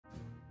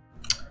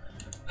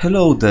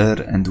Hello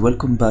there and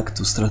welcome back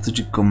to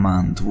Strategic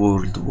Command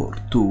WWII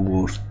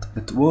World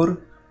at War,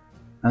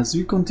 as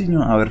we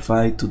continue our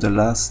fight to the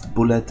last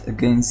bullet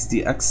against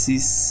the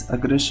Axis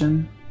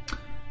aggression.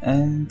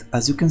 And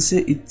as you can see,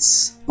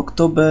 it's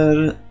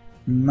October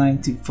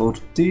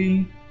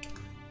 1940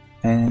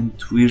 and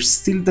we're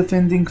still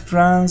defending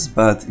France,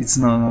 but it's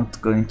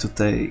not going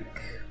to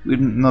we're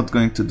not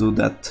going to do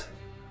that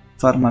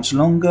for much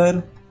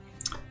longer.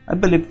 I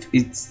believe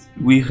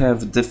we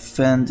have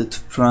defended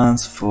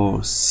France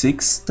for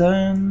 6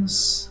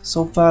 turns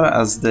so far,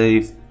 as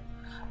the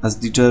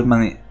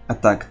Germany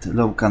attacked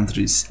Low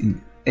Countries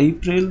in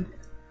April.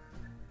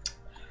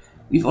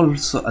 We've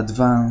also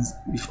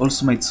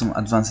made some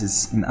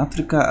advances in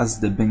Africa, as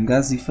the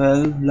Benghazi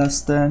fell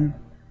last turn,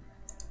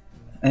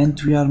 and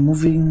we are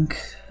moving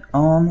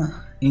on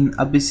in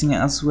Abyssinia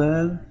as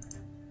well,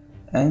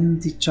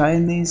 and the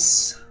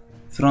Chinese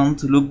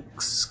front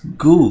looks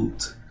good,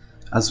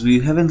 as we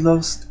haven't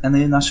lost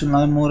any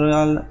national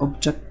morale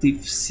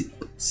objective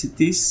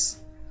cities,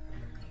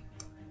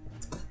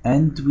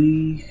 and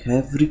we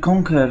have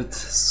reconquered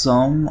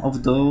some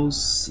of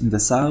those in the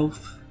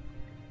south,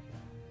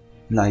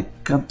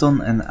 like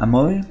Canton and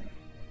Amoy,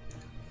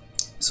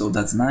 so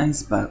that's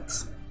nice.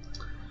 But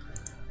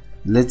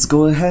let's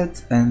go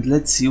ahead and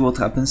let's see what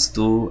happens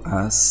to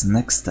us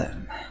next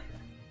turn.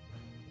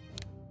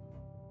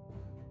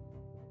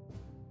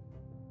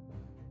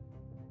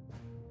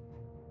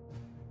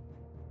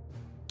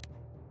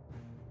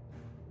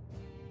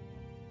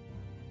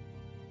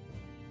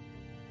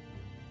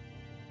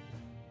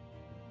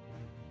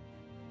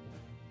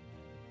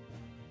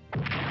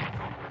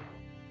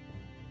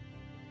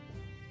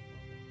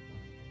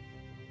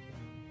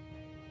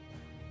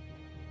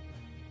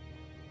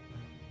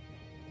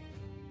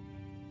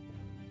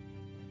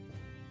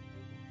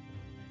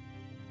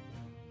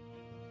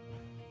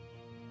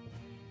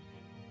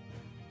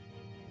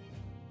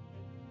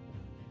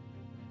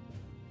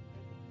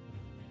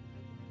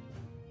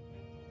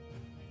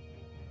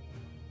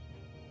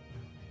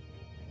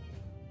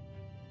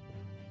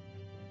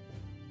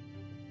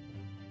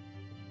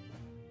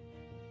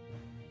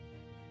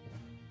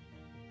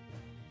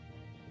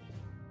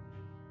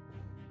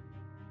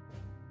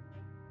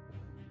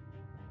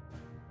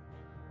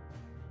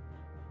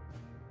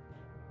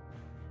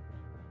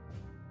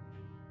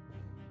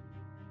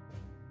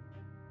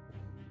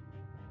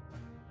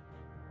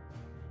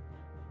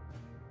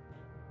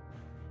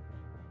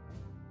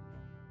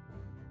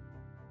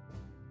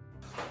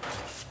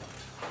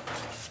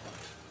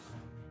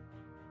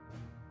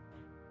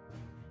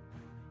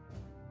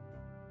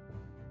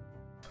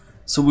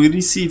 So we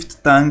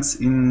received tanks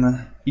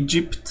in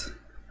Egypt,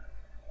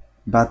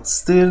 but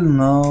still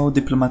no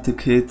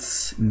diplomatic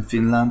hits in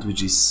Finland,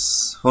 which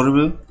is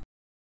horrible.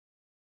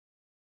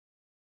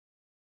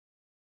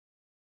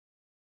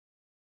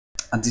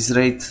 At this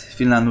rate,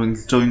 Finland will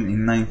join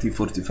in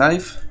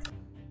 1945.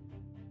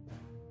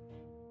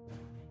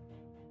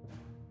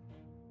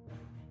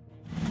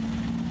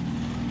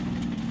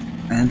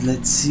 And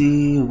let's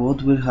see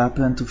what will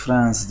happen to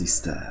France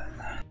this turn.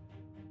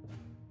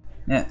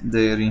 Yeah,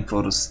 they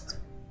reinforced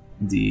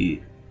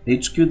the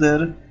HQ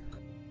there.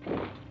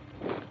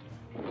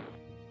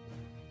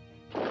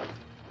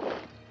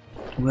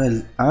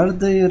 Well, are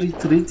they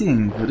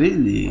retreating,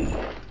 really?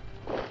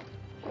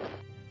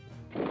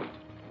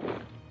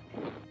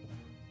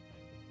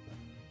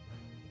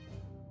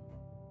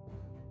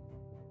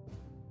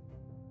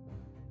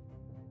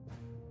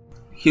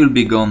 He'll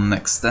be gone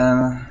next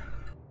turn.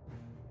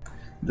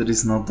 There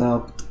is no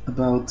doubt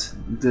about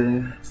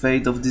the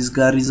fate of this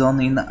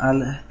garrison in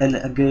El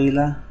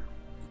Agheila.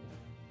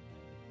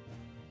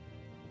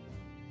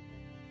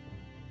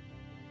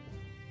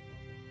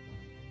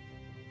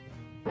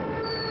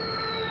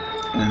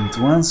 And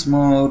once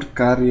more,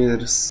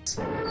 carriers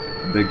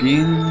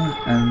begin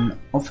an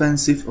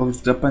offensive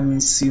of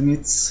Japanese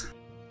units.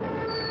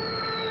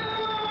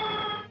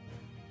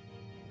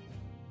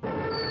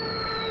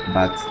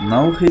 But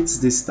no hits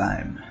this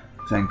time,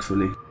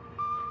 thankfully.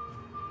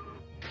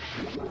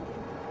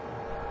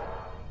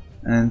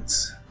 And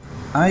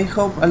I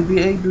hope I'll be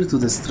able to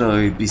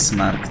destroy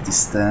Bismarck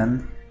this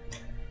turn.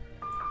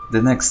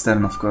 The next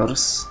turn, of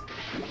course.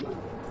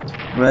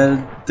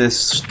 Well, the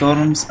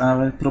storms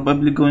are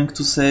probably going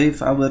to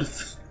save our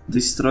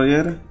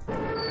destroyer.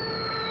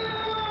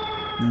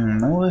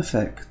 No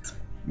effect.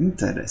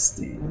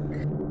 Interesting.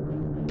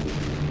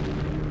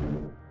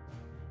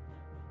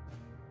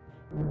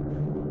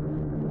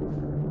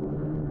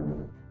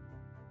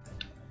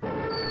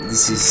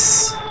 This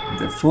is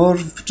the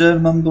 4th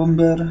German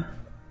bomber.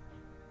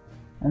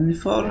 Only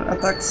 4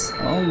 attacks?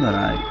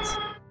 Alright.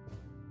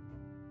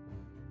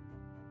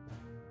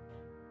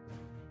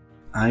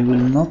 I will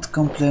not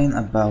complain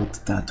about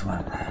that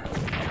one.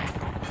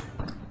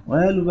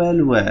 Well.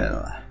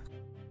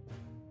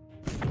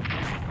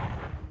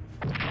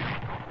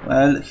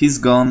 Well, he's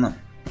gone.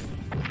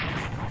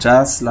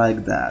 Just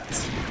like that.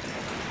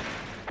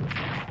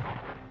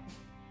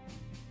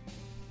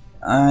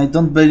 I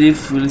don't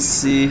believe we'll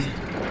see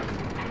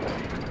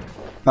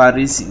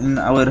Paris in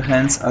our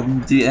hands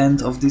at the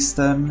end of this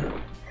turn?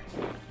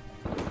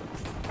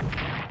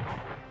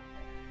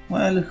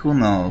 Well, who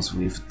knows,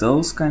 with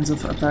those kinds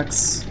of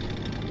attacks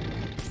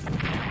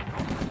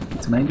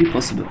it may be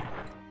possible.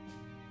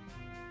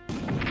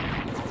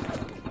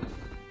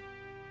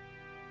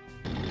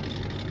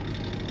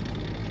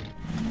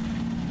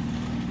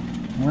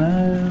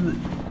 Well,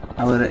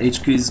 our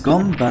HQ is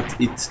gone, but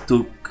it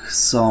took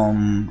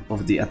some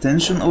of the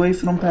attention away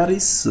from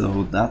Paris,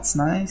 so that's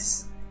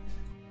nice.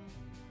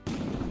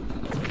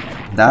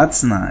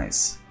 That's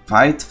nice.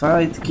 Fight,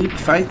 fight, keep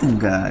fighting,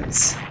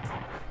 guys.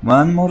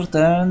 One more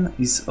turn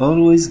is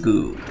always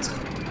good.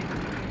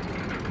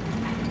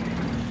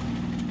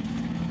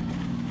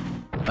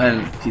 Well,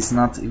 he's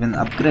not even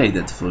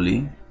upgraded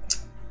fully,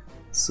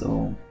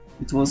 so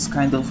it was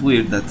kind of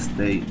weird that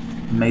they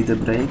made a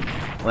break.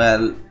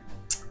 Well,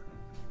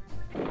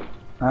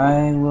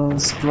 I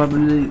was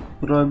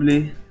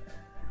probably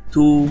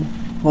too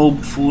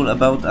hopeful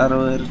about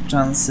our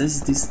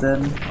chances this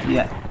turn.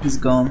 Yeah, he's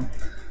gone.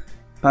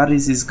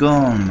 Paris is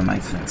gone, my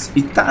friends.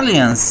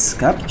 Italians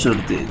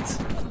captured it.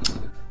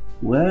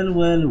 Well,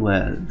 well,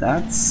 well,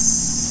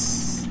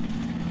 that's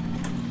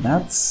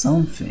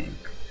something.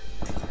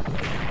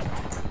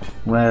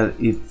 Well,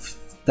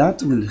 if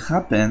that will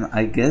happen,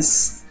 I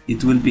guess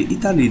it will be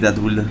Italy that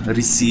will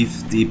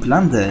receive the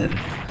plunder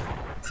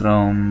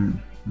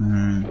from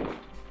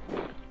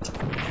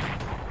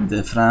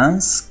the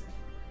France,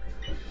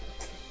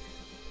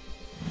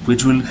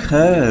 which will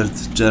hurt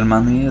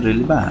Germany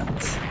really bad.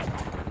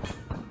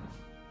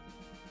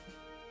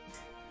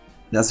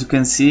 As you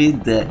can see,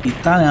 the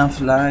Italian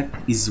flag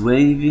is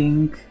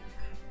waving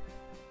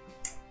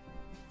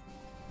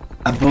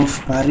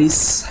above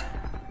Paris.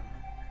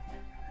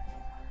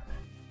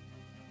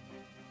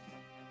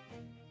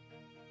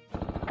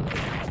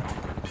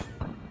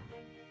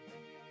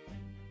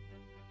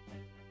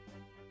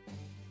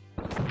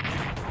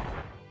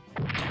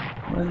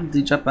 Well,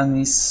 the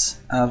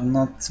Japanese are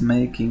not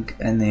making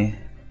any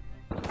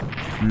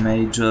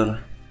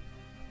major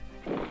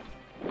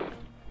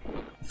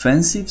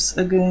offensives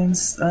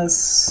against us,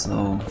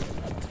 so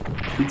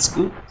it's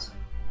good.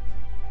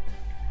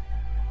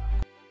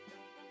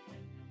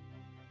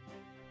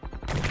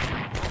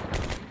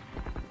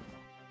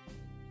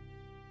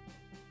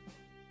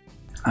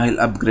 I'll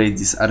upgrade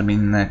this army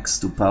next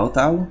to Pao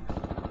Tao.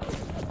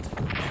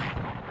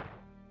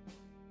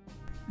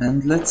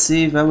 And let's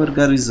see if our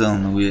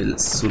garrison will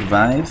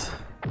survive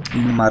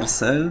in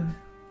Marseille.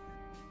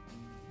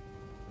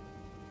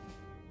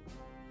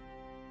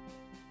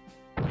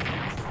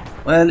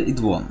 Well, it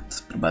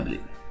won't, probably.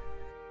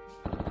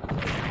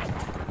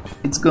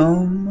 It's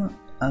gone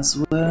as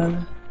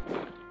well.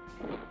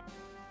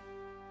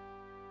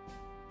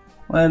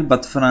 Well,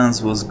 but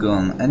France was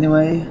gone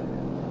anyway.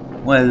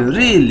 Well,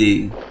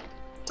 really?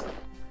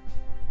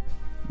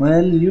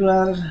 Well, you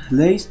are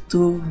late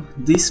to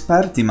this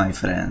party, my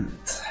friend.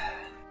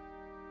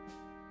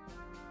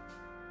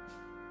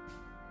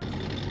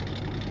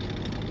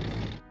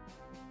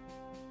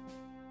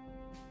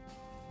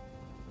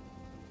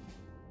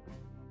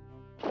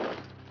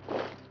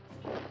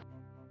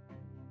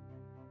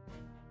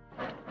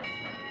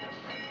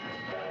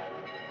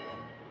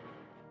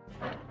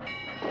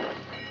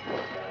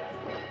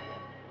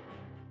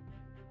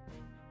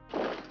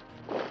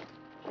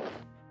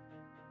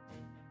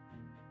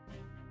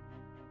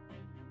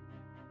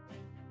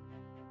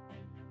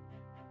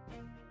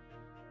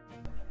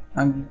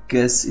 I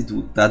guess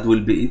that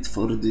will be it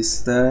for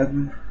this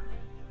turn.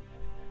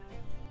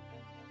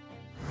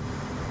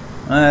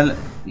 Well,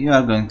 you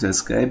are going to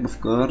escape, of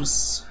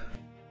course.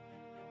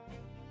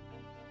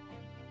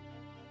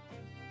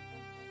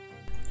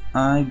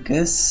 I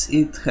guess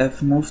it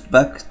have moved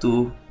back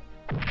to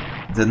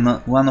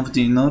one of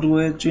the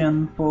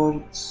Norwegian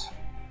ports.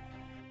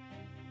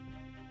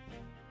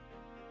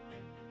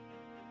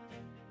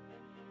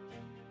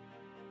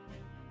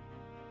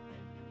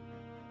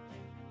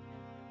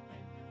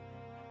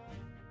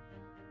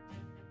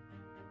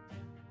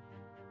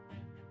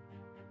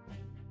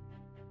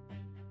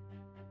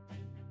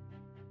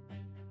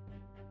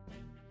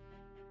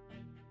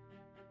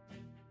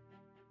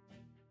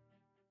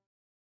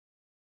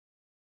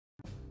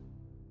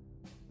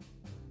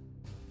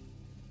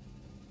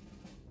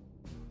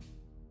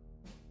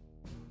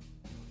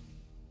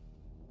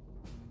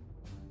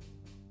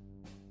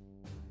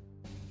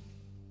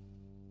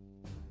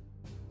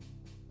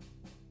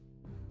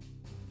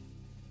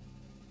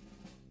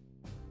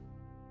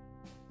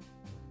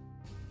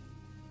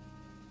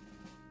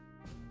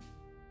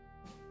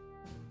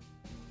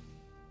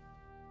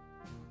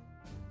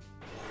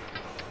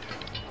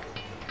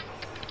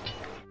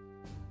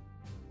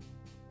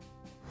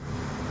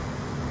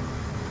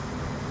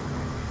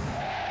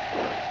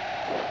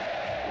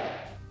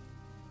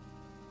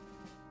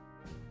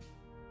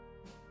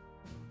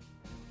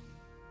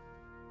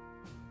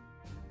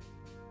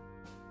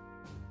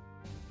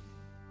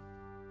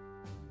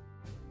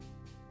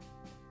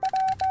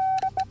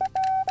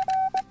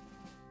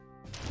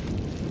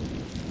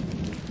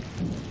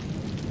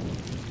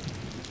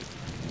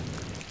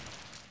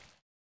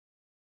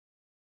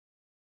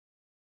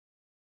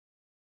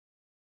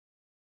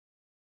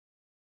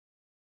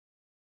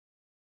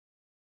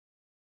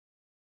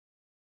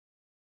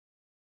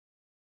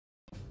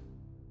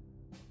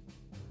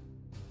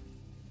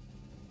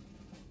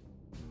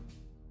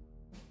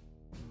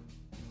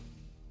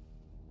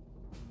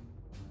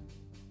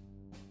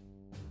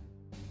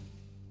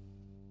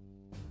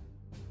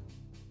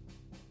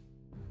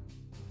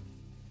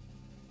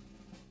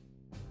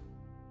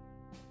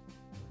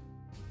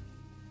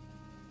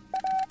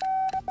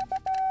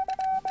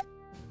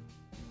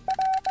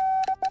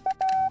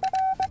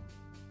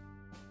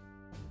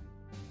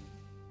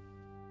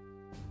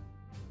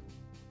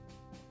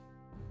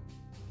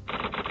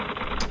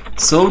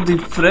 So the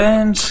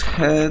French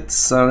had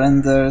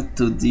surrendered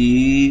to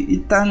the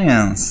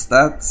Italians.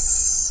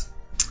 That's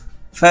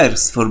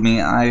first for me.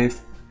 I've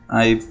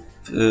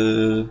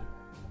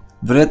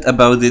read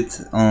about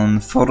it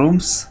on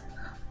forums,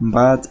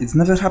 but it's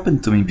never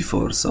happened to me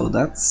before, so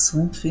that's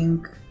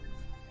something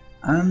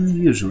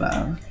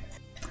unusual.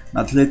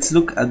 But let's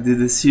look at the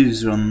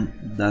decision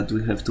that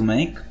we have to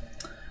make.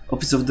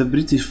 Office of the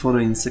British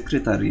Foreign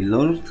Secretary,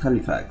 Lord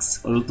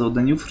Halifax. Although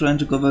the new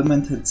French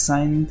government had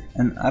signed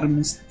an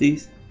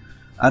armistice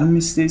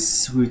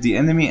with the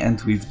enemy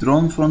and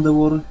withdrawn from the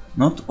war,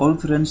 not all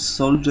French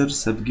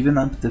soldiers have given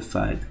up the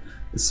fight.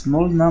 A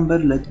small number,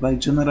 led by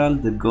General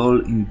de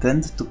Gaulle,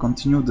 intend to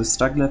continue the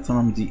struggle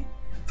from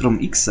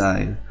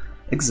exile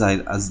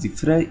as the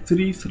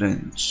Free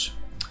French.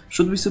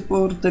 Should we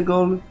support de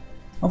Gaulle?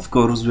 Of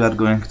course we are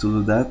going to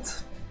do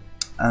that,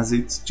 as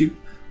it's cheap.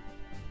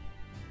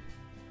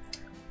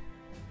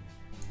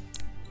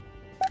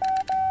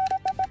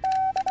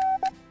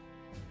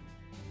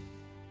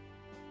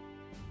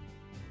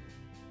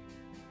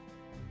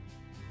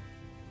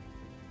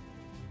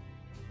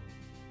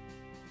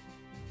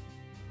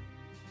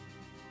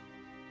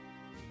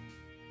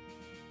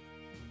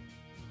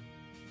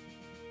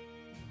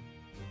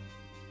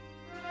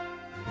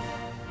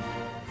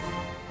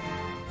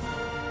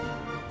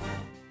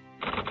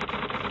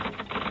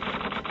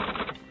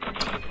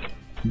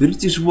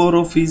 British War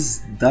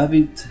Office,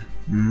 David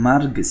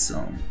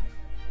Margeson.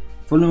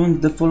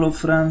 Following the fall of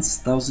France,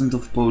 thousands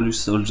of Polish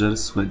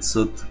soldiers who had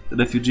sought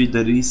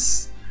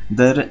refuge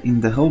there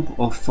in the hope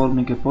of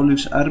forming a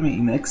Polish army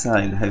in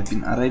exile have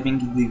been arriving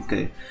in the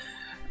UK.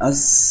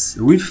 As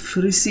we've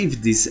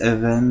received this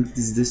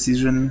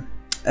decision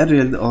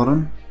earlier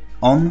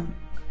on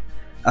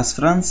as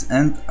France,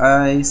 and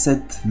I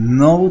said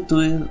no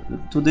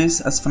to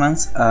this as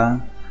France,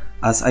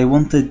 as I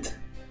wanted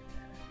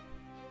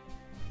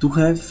to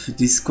have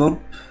this corp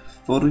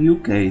for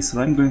UK,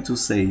 so I'm going to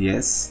say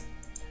yes.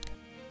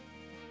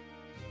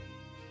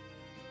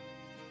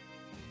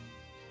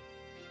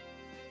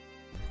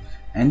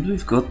 And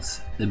we've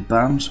got a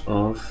bunch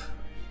of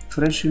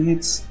fresh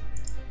units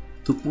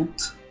to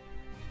put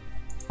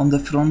on the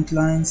front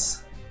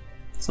lines,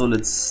 so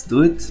let's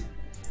do it.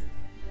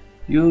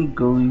 You're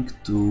going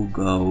to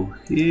go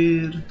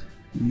here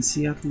in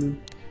Seattle.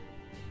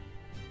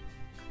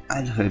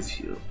 I'll have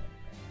you,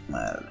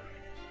 well,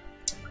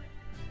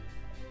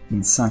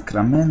 in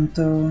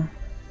Sacramento,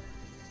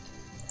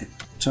 a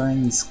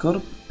Chinese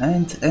corp,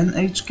 and an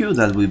HQ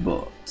that we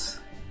bought.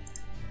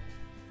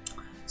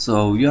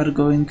 So you are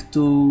going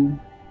to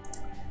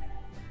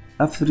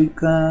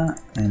Africa,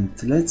 and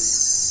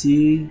let's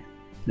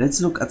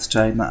look at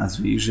China as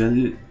we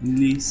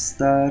usually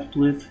start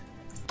with.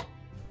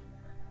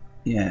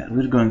 Yeah,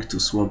 we're going to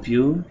swap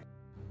you,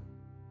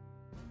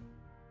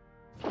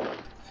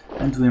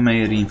 and we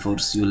may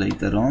reinforce you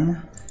later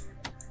on.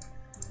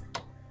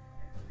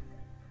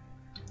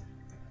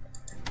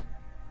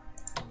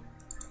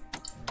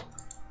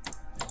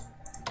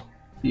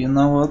 You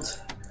know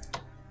what?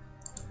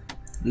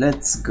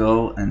 Let's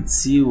go and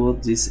see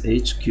what this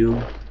HQ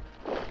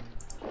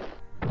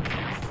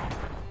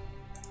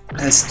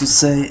has to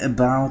say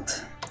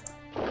about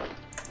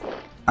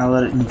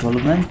our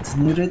involvement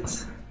near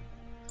it.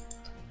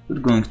 We're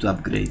going to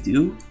upgrade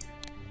you.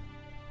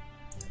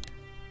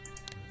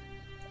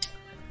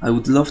 I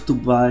would love to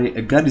buy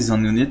a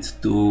garrison unit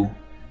to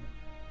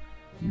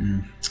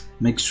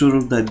make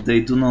sure that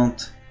they do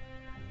not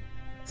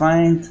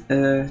find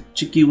a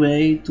cheeky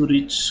way to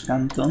reach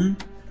Canton,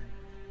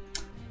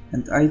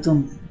 and I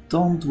don't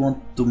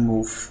want to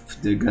move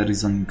the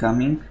garrison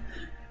incoming.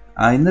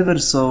 I never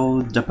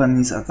saw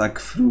Japanese attack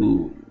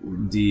through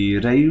the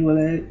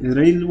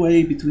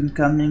railway between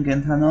Kunming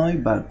and Hanoi,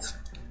 but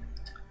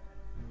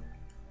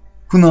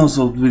who knows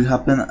what will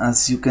happen.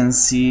 As you can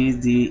see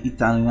the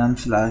Italian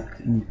flag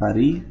in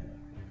Paris.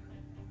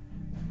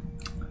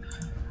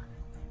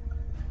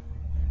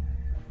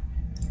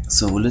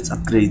 So let's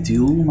upgrade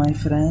you, my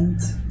friend,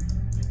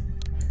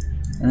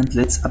 and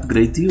let's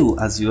upgrade you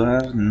as you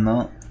are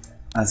no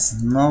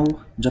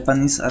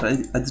Japanese are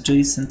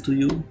adjacent to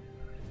you.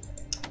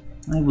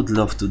 I would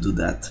love to do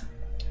that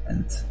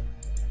and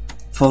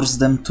force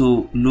them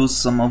to lose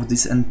some of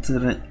this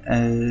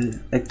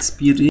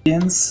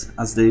experience,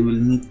 as they will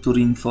need to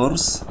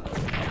reinforce.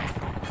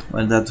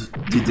 Well, that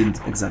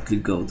didn't exactly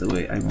go the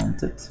way I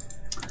wanted,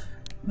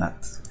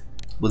 but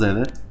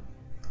whatever.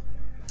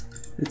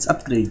 Let's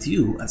upgrade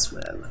you as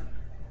well.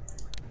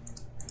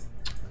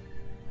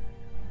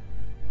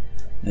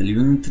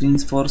 Unit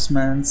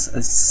reinforcements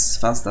as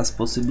fast as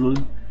possible.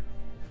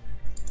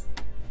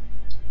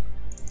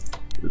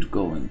 We're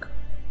going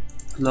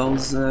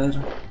closer.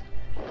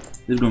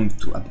 We're going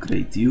to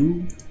upgrade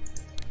you.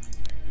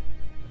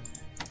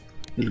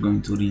 We're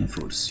going to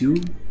reinforce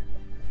you.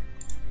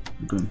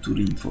 We're going to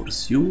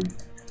reinforce you.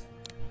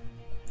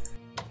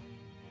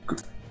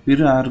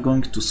 We are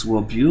going to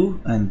swap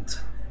you and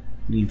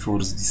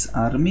reinforce this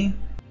army.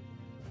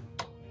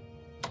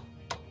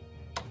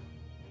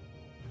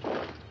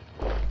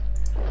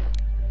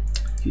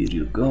 Here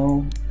you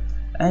go.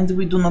 And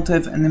we do not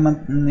have any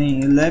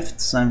money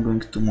left, so I'm going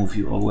to move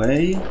you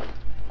away.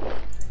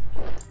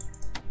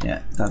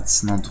 Yeah,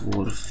 that's not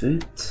worth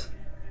it.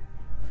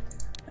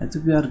 And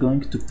we are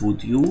going to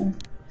put you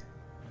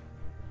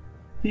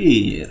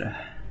here.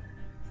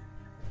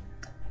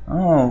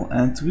 Oh,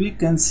 and we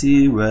can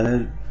see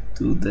where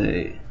did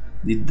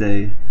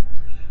they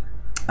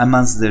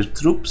amass their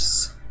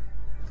troops.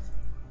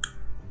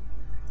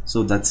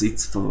 So that's it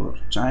for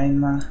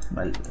China.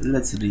 Well,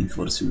 let's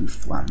reinforce you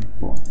with 1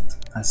 point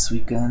as we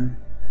can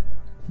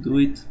do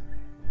it.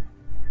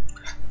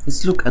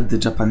 Let's look at the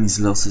Japanese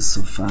losses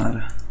so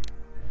far.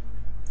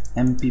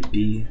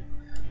 MPP.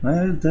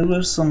 Well, there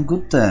were some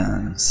good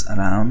turns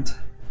around.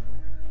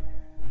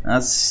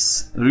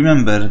 As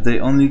remember, they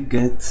only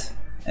get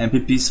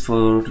MPPs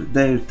for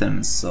their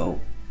turns, so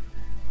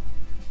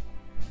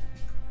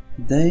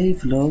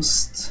they've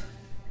lost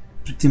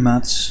pretty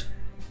much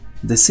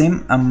the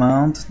same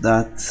amount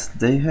that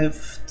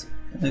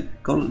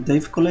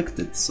they've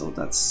collected, so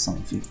that's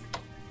something.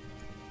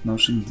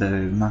 Notion the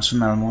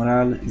national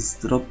morale is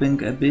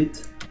dropping a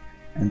bit,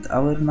 and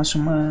our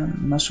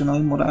national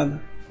morale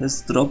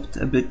has dropped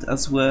a bit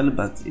as well,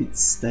 but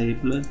it's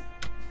stable.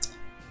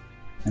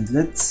 And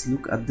let's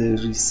look at the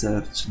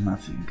research,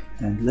 nothing.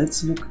 And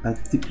let's look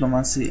at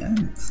diplomacy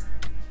and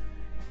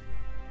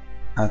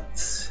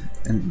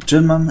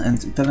German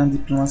and Italian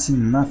diplomacy,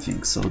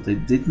 nothing. So they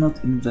did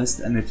not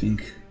invest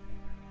anything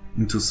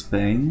into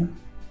Spain.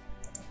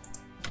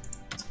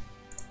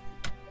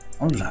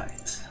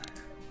 Alright,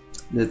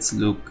 let's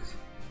look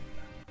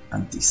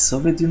at the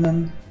Soviet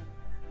Union.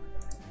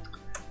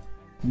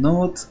 You know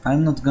what,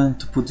 I'm not going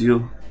to put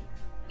you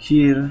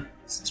here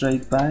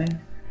straight by,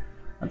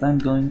 but I'm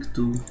going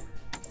to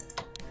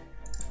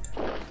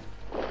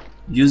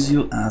use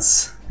you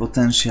as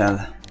potential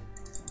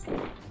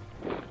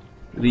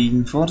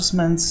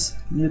reinforcements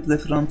near the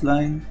front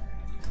line,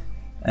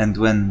 and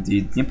when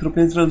the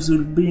Dnipropetrovsk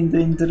will be in the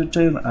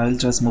interior, I'll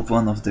just move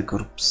one of the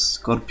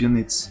corp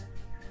units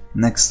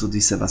next to the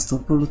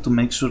Sevastopol to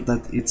make sure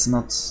that it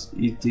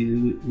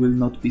will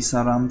not be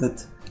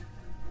surrounded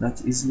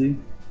that easily.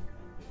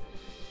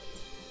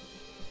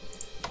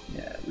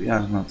 Yeah, we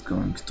are not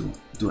going to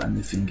do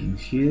anything in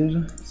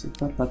here so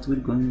far, but we're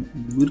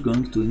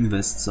going to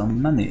invest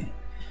some money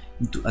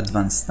into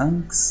advanced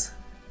tanks,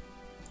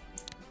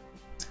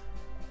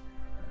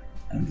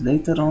 and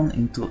later on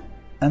into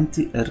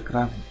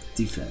anti-aircraft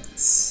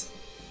defense.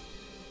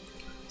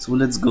 So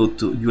let's go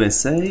to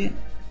USA,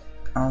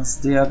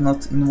 as they are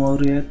not in war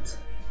yet,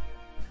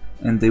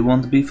 and they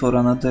won't be for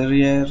another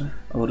year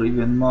or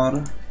even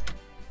more.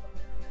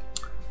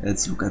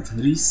 Let's look at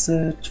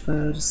research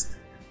first,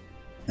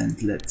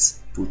 and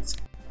let's put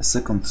a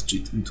second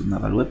cheat into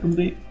naval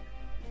weaponry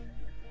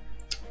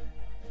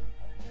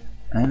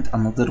and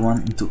another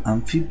one into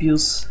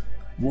amphibious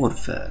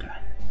warfare.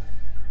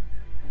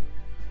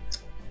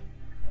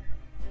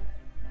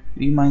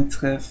 We might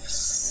have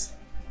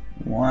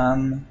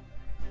one,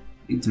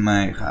 it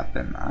may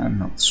happen, I'm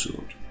not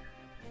sure.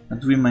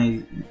 And we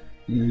may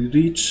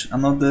reach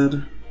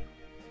another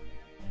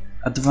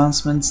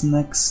advancements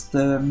next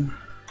turn,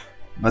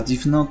 but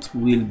if not,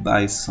 we'll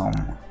buy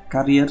some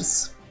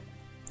carriers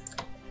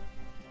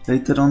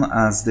later on,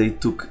 as they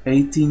took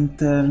 18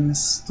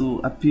 turns to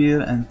appear,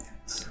 and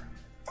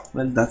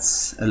well,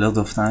 that's a lot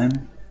of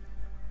time.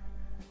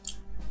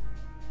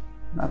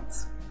 But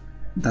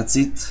that's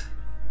it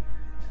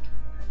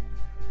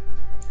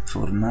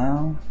for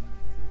now.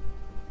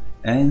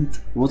 And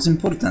what's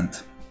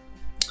important,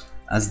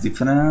 as the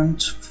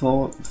French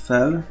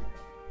fell,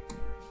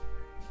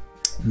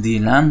 the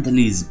land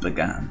lease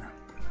began.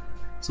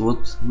 So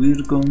what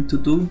we're going to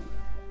do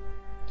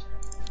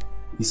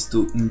is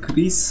to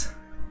increase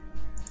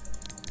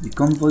the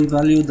convoy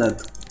value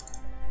that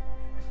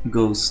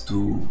goes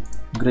to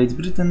Great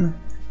Britain,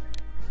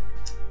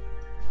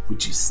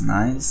 which is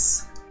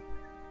nice.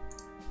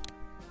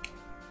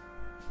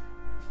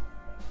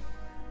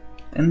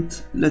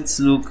 And let's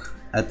look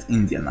at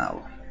India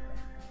now.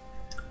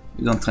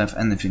 We don't have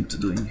anything to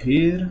do in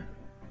here.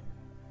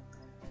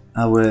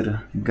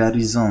 Our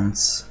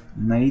garrisons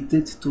made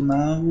it to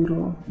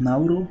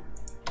Nauru,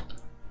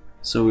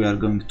 so we are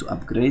going to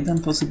upgrade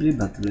them possibly,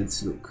 but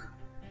let's look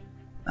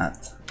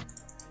at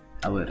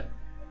our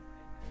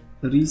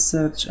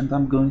research, and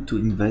I'm going to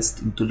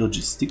invest into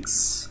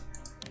logistics,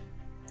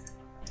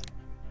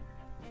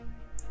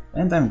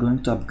 and I'm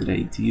going to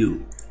upgrade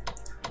you.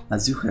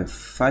 As you have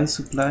 5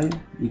 supply,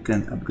 we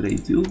can't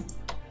upgrade you,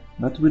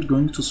 but we're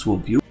going to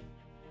swap you,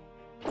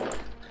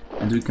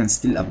 and we can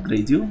still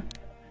upgrade you,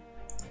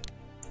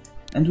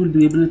 and we'll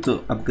be able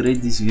to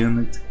upgrade this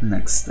unit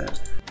next turn.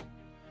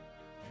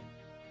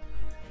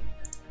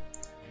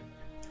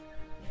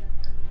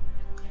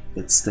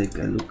 Let's take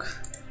a look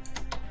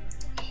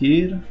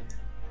here.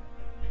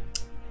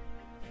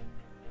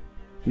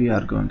 We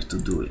are going to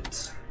do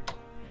it.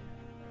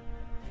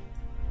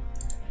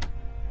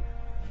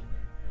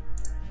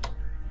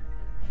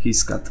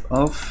 He's cut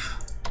off.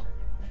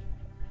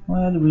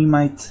 Well, we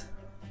might...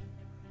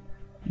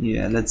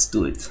 yeah, let's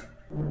do it.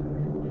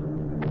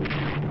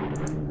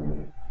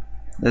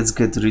 Let's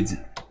get rid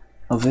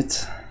of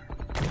it.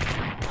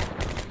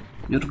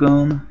 You're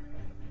gone.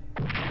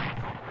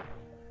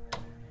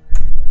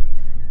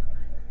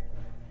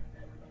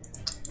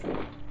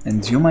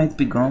 And you might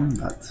be gone,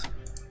 but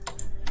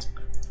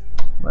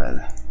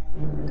well,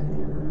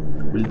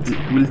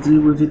 we'll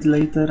deal with it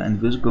later.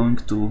 And we're going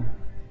to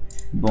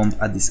bomb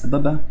Addis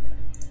Ababa.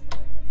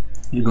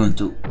 We're going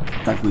to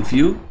attack with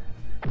you,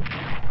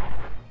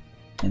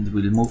 and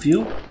we'll move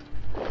you,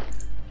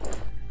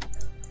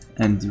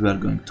 and we are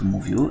going to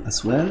move you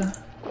as well,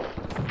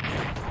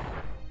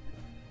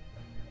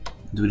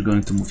 and we're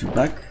going to move you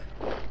back,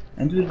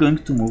 and we're going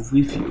to move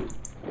with you.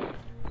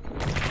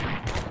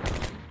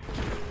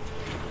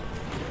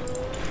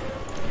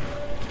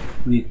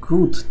 We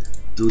could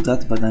do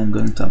that, but I'm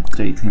going to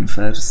upgrade him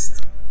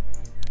first.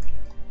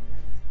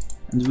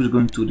 And we're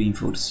going to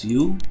reinforce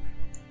you.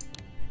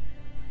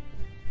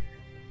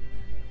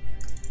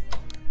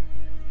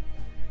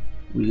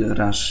 We'll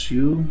rush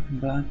you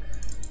back.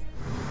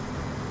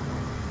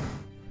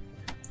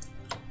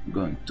 I'm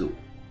going to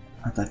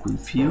attack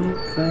with you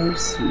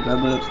first, with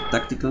our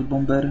tactical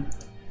bomber.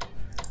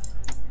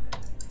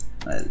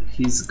 Well,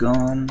 he's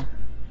gone.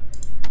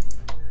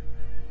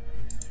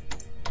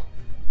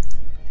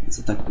 Let's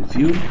attack with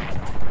you.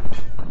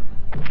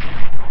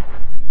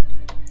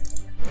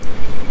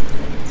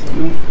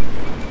 You.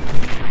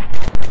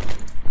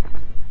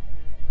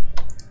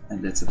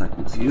 And let's attack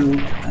with you.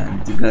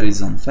 And the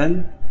garrison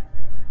fell.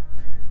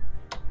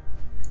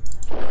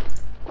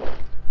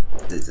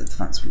 Let's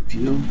advance with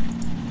you.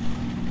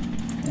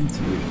 And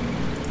you.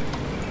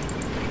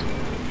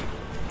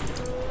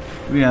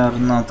 We are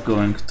not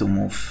going to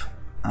move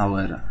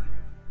our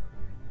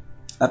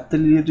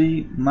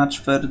artillery much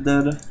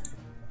further,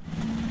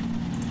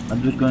 but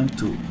we're going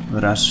to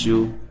rush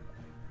you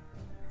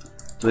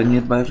to a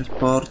nearby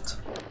port.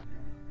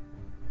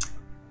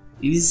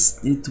 Is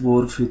it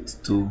worth it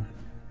to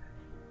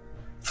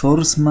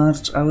force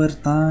march our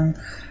tank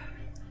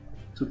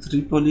to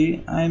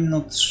Tripoli? I'm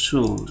not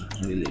sure,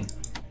 really,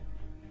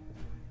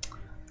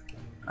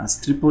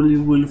 as Tripoli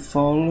will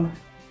fall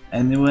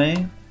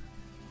anyway,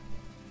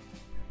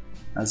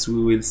 as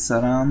we will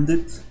surround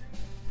it.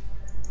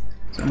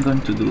 So I'm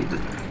going to do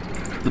that.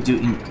 Put you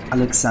in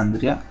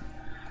Alexandria.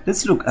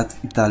 Let's look at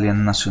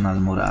Italian national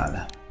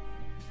morale.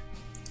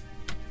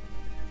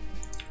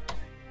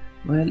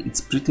 Well, it's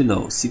pretty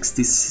low,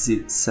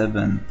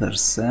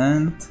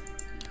 67%,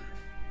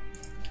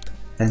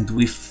 and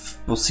with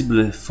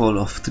possible fall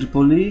of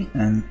Tripoli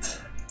and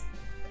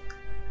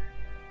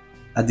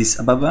Addis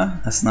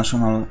Ababa as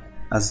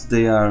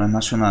they are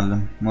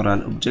national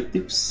morale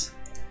objectives,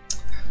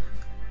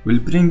 will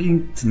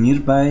bring it near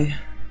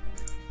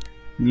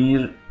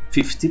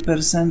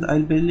 50%,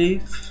 I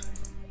believe.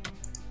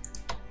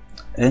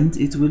 And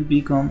it will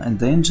become a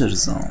danger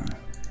zone.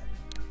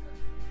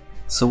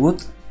 So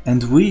what?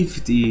 And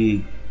with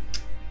the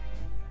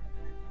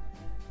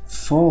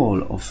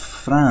fall of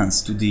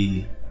France to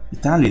the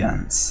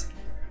Italians,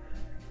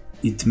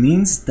 it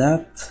means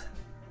that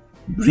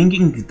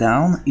bringing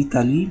down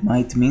Italy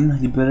might mean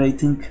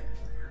liberating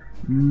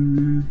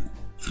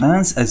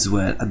France as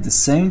well at the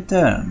same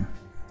turn.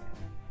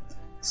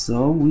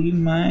 So we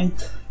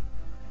might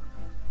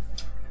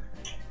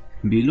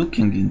be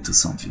looking into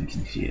something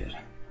in here.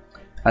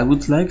 I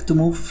would like to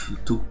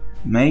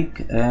make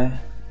a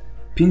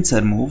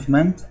pincer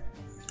movement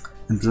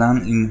and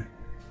land in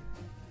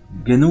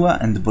Genoa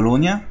and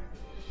Bologna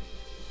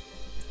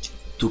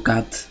to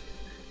cut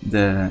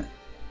the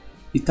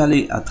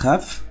Italy at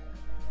half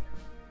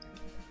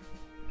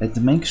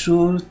and make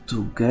sure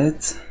to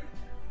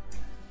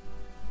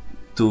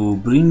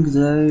bring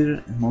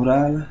their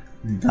morale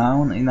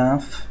down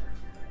enough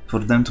for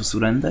them to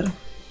surrender.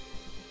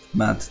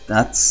 But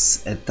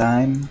that's a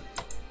time.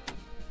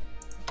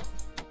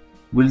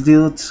 We'll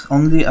do it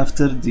only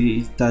after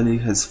the Italy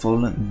has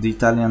fallen. The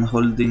Italian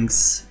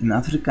holdings in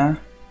Africa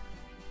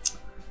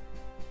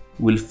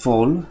will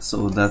fall,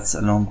 so that's a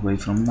long way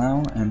from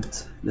now. And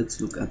let's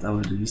look at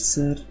our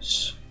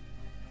research.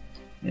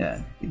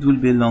 Yeah, it will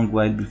be a long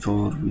while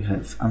before we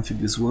have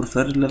amphibious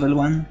warfare level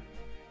 1.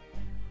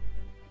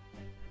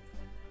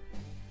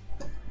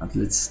 But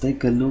let's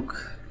take a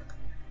look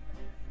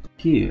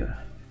here.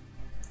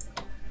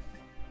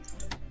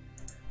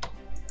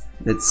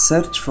 Let's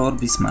search for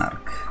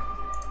Bismarck.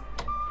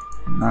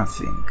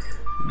 Nothing,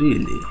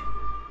 really.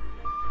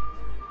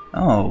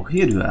 Oh,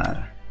 here you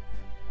are.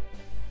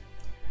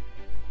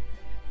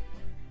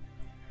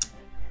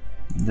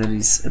 There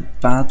is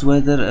bad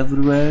weather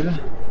everywhere,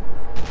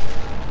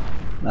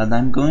 but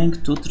I'm going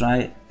to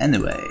try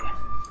anyway.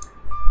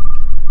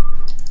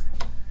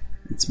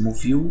 Let's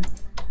move you.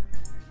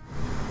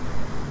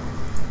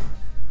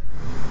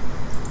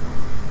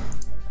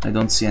 I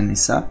don't see any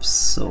subs,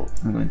 so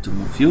I'm going to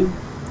move you.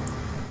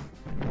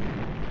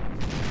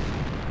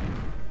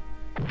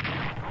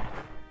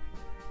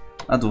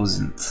 That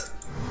wasn't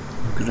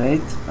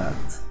great,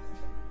 but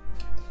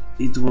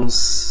it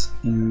was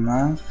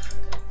enough.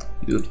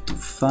 You're too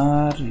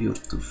far, you're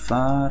too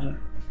far.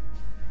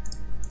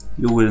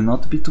 You will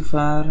not be too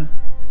far.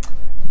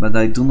 but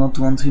I do not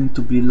want him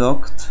to be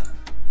locked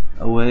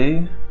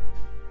away.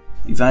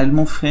 If I'll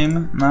move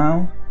him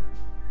now,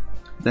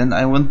 then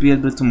I won't be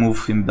able to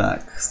move him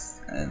back,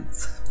 and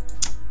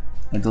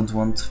I don't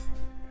want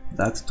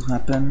that to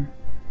happen.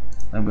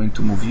 I'm going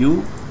to move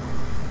you.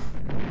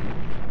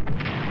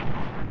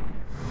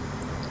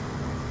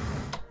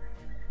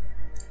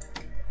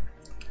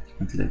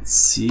 And let's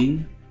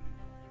see.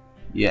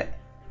 Yeah,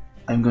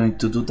 I'm going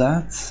to do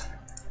that.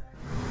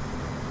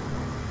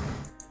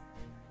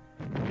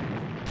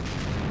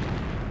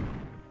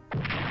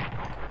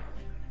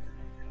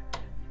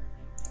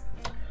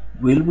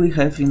 Will we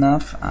have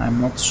enough?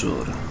 I'm not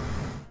sure.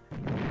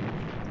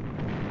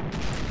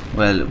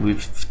 Well,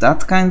 with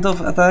that kind of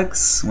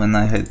attacks, when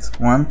I had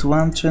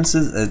 1-to-1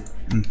 chances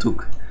and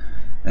took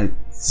a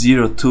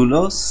 0-2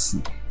 loss,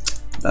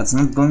 that's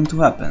not going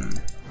to happen.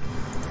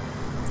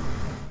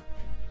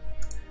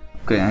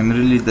 Okay, I'm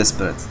really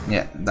desperate.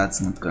 Yeah,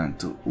 that's not going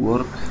to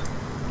work.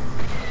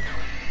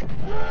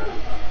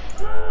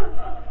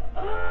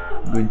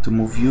 I'm going to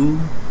move you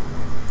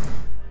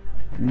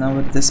in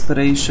our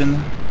desperation.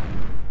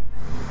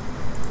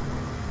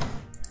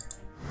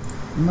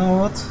 You know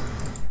what?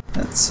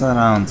 Let's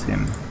surround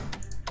him.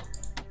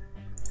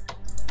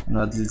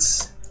 Or at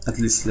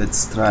least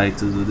let's try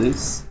to do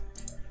this.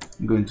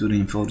 I'm going to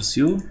reinforce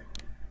you,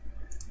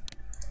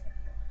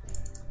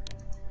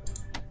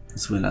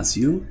 as well as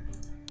you.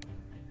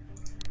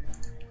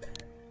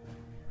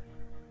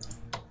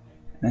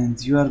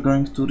 And you are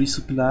going to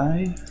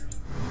resupply.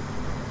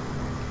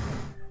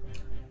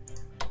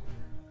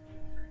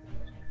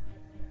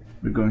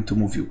 We're going to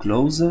move you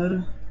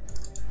closer.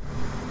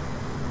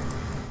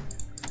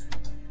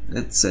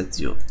 Let's set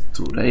you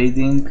to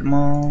raiding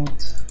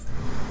mode.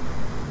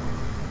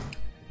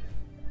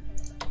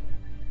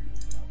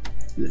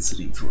 Let's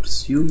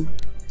reinforce you.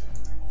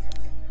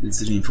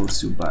 Let's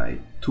reinforce you by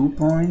 2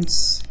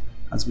 points.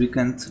 As we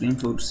can't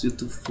reinforce you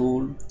to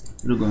full,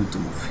 we're going to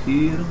move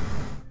here.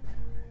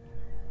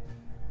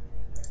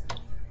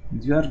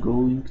 And you are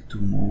going to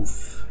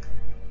move.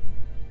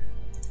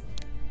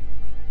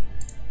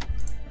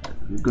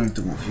 We're going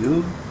to move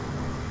you.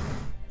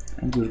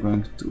 And we're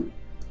going to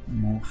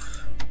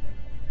move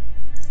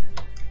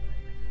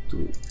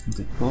to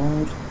the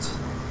port.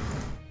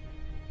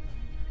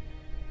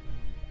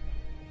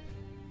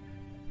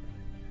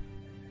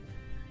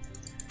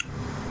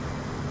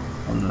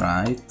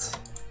 Alright.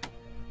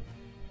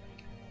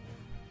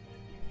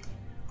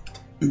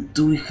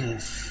 Do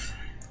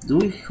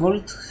we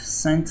hold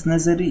Saint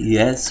Nazari?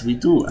 Yes, we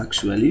do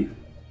actually.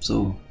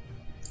 So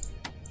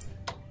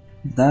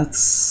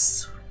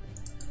that's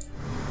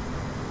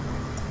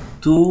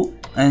 2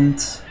 and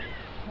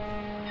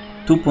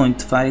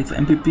 2.5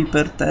 MPP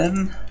per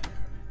turn.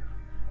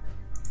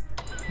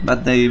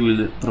 But they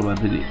will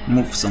probably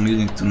move some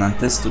unit to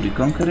Nantes to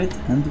reconquer it,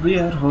 and we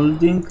are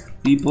holding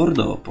the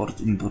Bordeaux port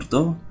in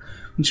Bordeaux,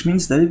 which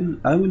means that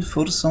I will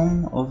force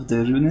some of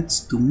their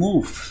units to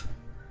move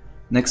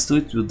next to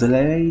it to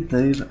delay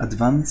their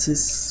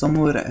advances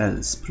somewhere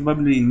else,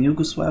 probably in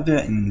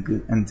Yugoslavia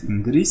and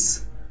in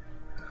Greece.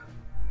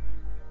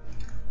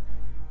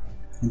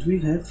 And we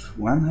have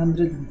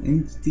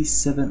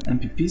 187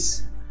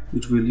 MPPs,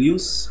 which we'll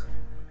use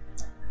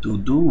to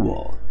do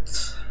what?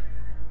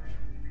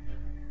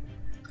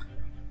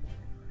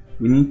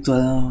 We need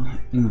to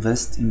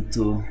invest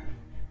into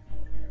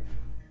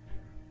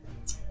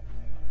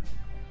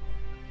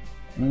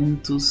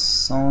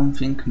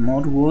something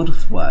more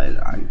worthwhile,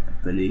 I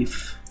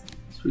believe.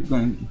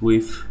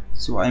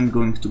 So I'm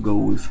going to go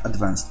with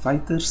advanced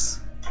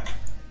fighters.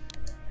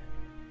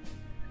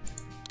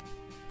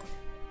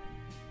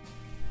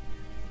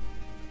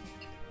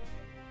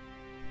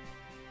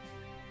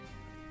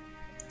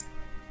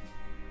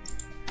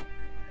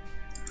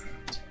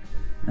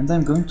 And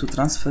I'm going to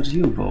transfer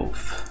you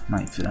both,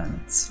 my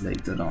friends,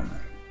 later on.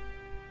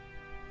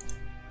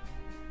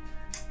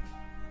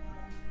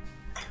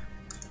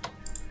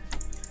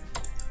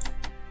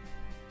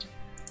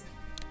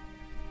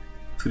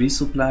 Free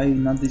supply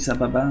in Addis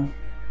Ababa.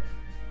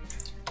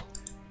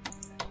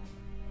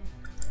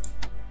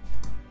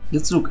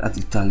 Let's look at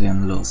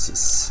Italian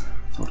losses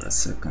for a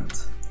second.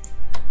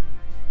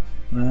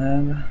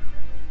 Well,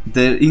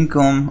 their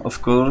income,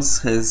 of course,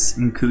 has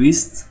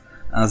increased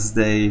as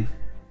they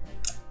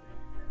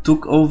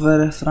took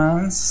over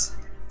France,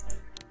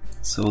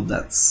 so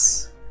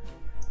that's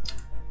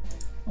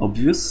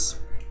obvious.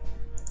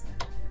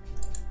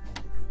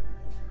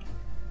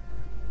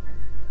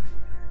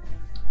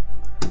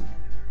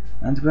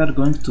 And we are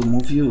going to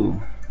move you.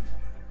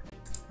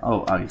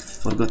 Oh, I've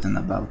forgotten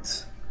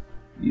about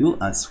you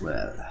as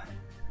well.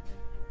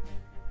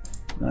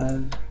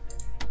 Well,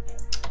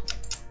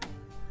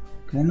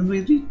 can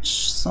we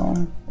reach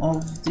some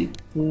of the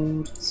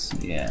ports?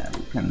 Yeah,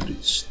 we can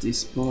reach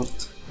this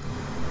port.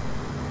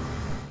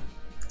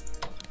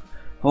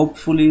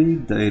 Hopefully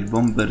their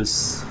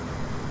bombers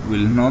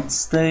will not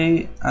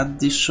stay at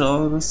the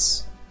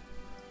shores.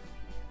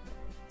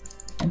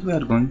 And we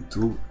are going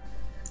to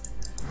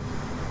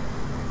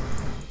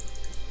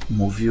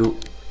move you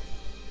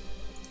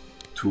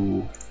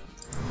to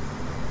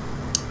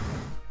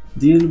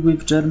deal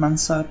with German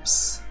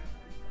subs.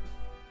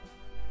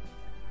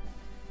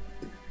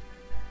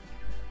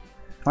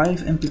 5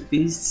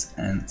 MPPs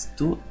and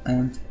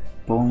 2.5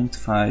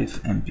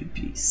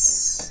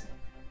 MPPs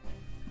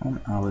on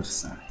our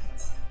side.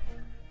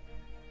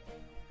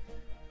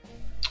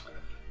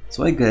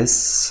 So I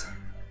guess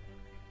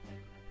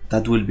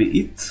that will be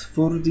it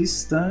for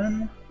this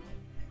turn.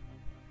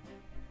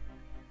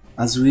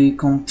 As we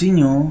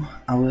continue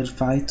our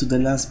fight to the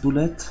last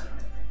bullet,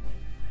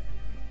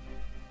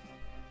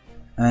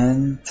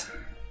 and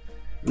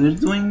we're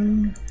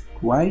doing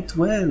quite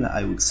well,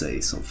 I would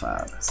say, so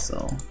far.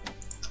 So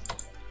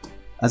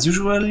as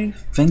usual,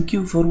 thank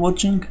you for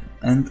watching,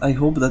 and I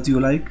hope that you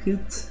like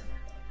it,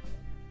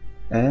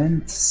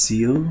 and see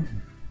you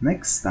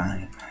next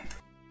time.